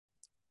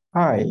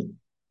Hi,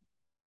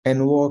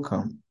 and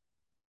welcome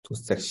to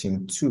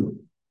section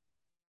 2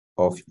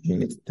 of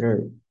Unit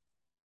 3,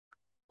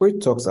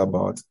 which talks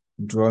about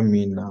Draw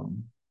Me Now.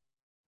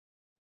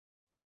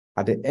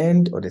 At the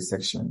end of the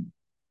section,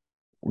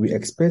 we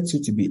expect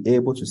you to be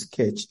able to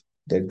sketch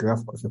the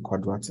graph of a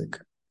quadratic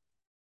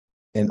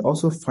and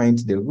also find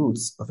the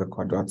roots of a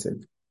quadratic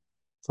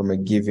from a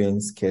given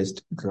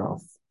sketched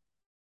graph.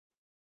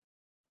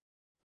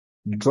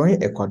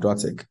 Drawing a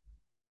quadratic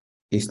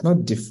is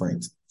not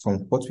different from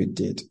what we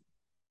did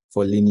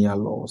for linear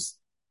laws.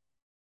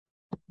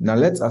 Now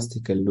let us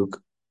take a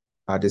look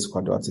at this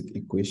quadratic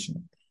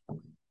equation,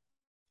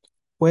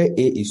 where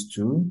a is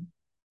 2,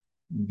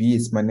 b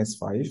is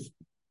 -5,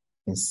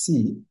 and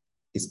c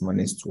is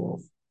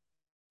 -12.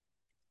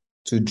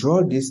 To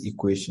draw this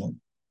equation,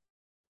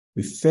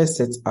 we first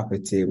set up a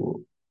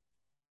table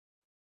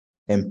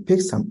and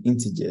pick some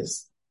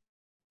integers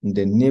in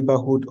the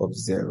neighborhood of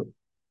 0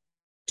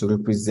 to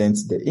represent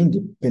the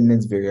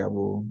independent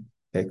variable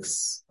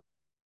x,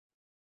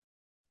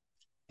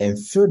 and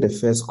fill the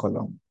first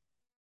column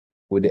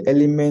with the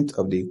element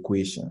of the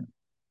equation.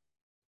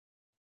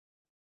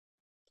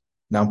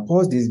 Now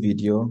pause this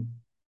video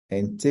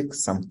and take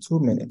some 2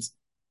 minutes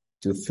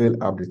to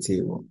fill up the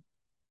table.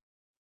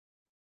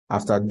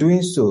 After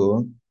doing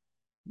so,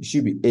 you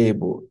should be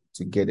able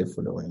to get the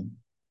following.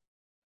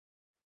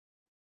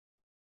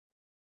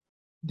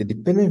 The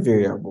dependent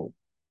variable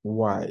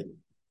y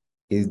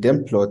is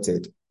then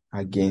plotted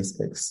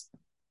against x.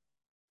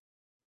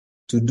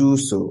 To do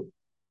so,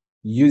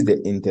 use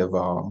the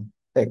interval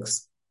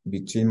x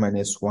between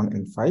 -1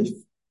 and 5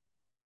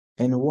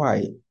 and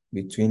y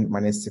between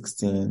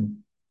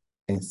 -16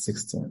 and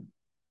 16.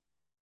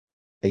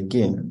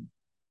 Again,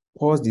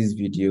 pause this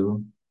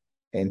video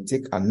and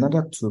take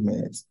another 2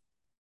 minutes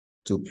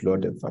to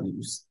plot the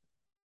values.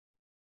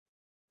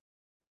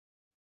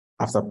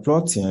 After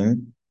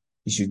plotting,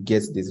 you should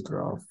get this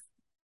graph.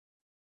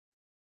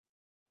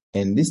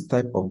 And this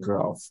type of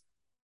graph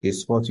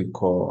is what we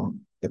call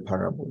a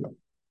parabola.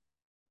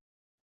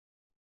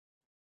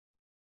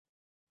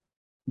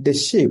 The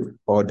shape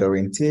or the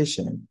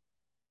orientation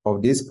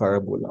of this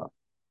parabola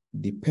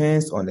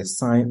depends on the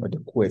sign of the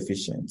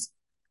coefficient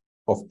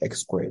of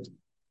x squared,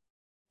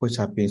 which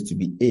happens to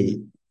be a.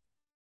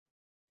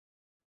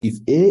 If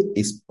a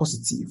is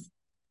positive,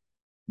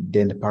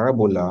 then the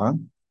parabola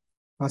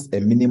has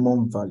a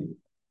minimum value,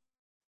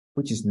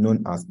 which is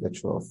known as the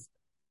trough.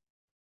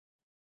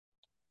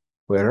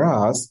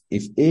 Whereas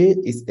if a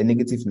is a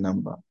negative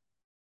number,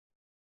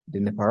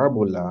 then the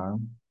parabola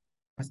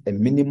has a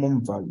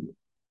minimum value,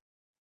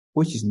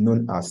 which is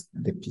known as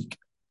the peak.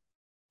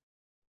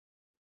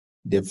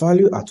 The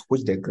value at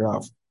which the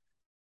graph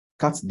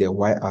cuts the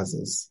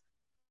y-axis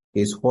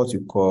is what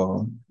we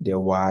call the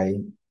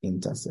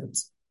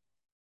y-intercept.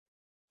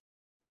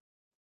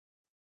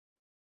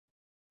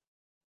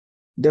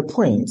 The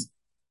point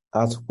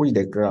at which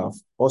the graph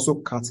also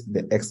cuts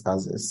the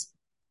x-axis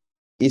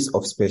is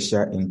of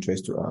special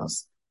interest to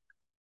us,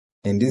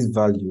 and this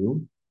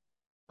value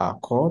are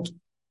called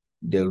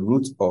the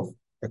root of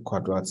a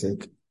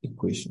quadratic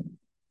equation.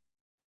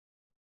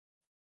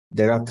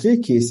 There are 3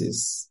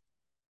 cases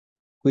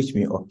which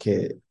may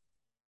occur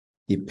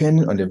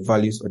depending on the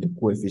values of the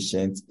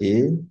coefficients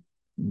a,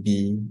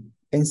 b,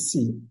 and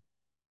c.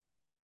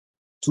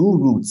 2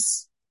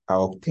 roots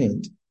are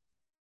obtained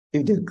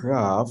if the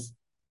graph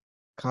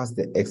cuts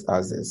the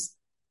x-axis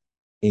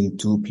in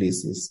 2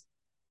 places,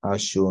 as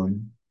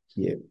shown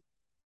here.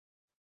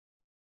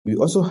 We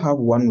also have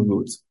 1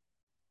 root,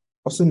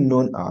 also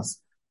known as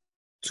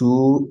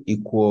 2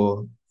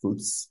 equal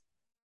roots,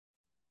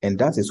 and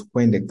that is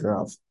when the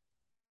graph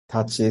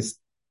touches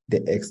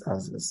the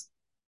x-axis.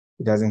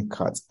 It doesn't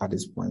cut at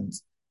this point.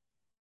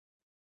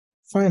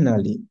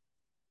 Finally,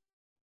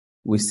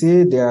 we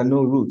say there are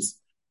no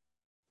roots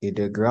if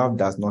the graph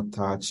does not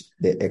touch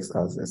the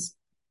x-axis,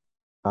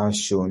 as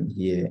shown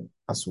here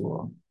as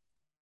well.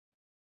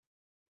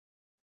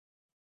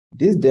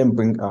 This then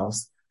brings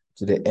us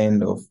to the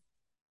end of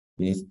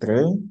Unit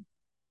 3,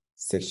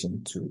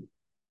 Section 2.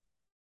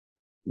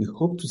 We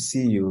hope to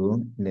see you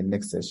in the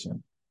next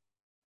session,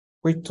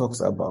 which talks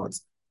about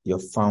your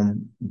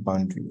farm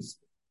boundaries.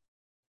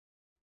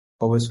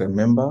 Always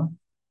remember,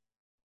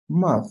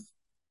 math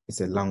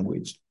is a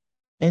language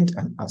and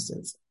an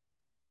asset.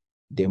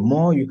 The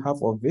more you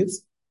have of it,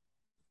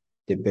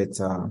 the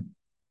better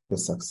the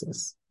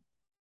success.